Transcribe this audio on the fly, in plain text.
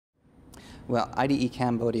Well, IDE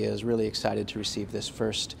Cambodia is really excited to receive this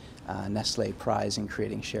first Nestle prize in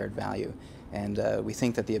creating shared value. And we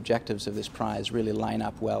think that the objectives of this prize really line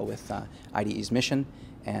up well with IDE's mission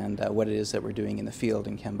and what it is that we're doing in the field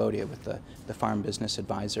in Cambodia with the Farm Business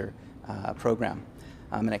Advisor program.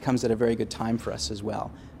 And it comes at a very good time for us as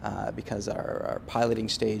well, because our piloting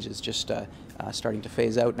stage is just starting to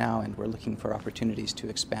phase out now, and we're looking for opportunities to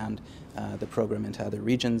expand the program into other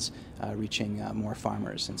regions, reaching more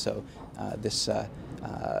farmers. And so this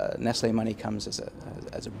Nestle money comes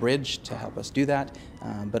as a bridge to help us do that,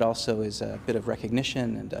 but also is a bit of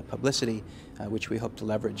recognition and publicity, which we hope to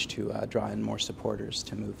leverage to draw in more supporters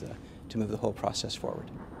to move the whole process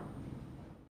forward.